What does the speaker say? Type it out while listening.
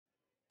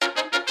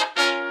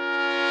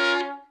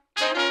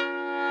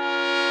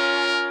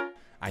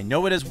I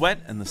know it is wet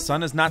and the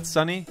sun is not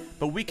sunny,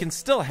 but we can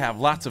still have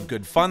lots of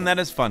good fun that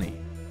is funny.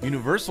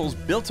 Universal's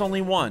built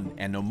only one,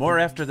 and no more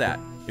after that.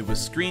 It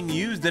was screen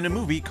used in a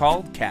movie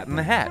called Cat in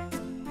the Hat.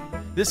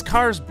 This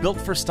car's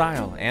built for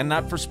style and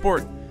not for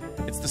sport.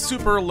 It's the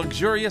super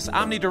luxurious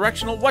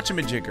Omni-Directional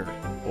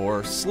Watchamajigger,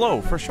 or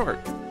SHhh for short.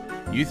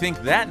 You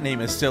think that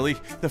name is silly,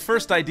 the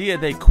first idea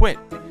they quit.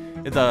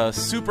 The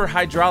super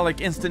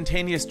hydraulic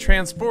instantaneous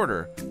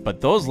transporter,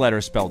 but those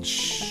letters spelled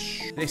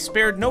SHhh. They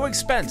spared no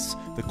expense.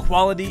 The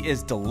quality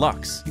is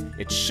deluxe.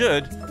 It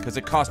should, because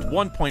it cost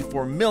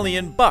 1.4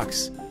 million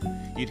bucks.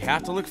 You'd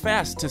have to look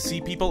fast to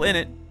see people in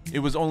it. It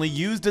was only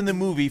used in the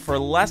movie for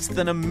less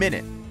than a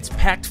minute. It's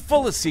packed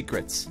full of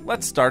secrets.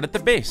 Let's start at the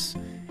base.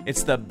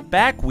 It's the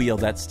back wheel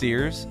that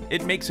steers.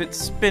 It makes it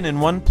spin in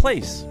one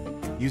place.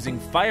 Using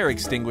fire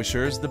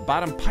extinguishers, the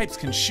bottom pipes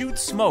can shoot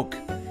smoke,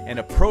 and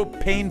a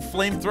propane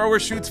flamethrower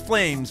shoots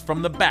flames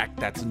from the back.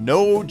 That's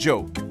no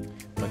joke.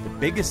 But the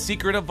biggest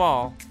secret of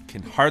all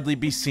can hardly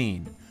be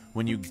seen.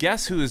 When you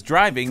guess who is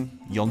driving,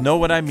 you'll know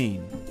what I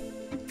mean.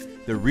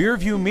 The rear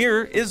view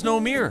mirror is no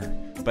mirror,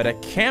 but a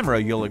camera,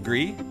 you'll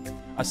agree.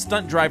 A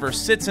stunt driver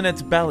sits in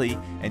its belly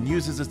and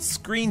uses its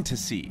screen to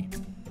see.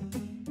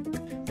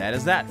 That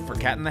is that for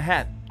Cat in the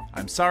Hat.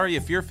 I'm sorry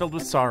if you're filled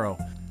with sorrow,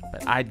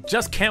 but I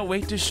just can't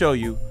wait to show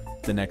you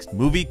the next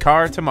movie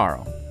car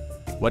tomorrow.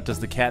 What does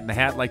the Cat in the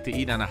Hat like to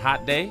eat on a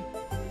hot day?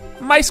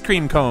 Ice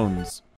cream cones!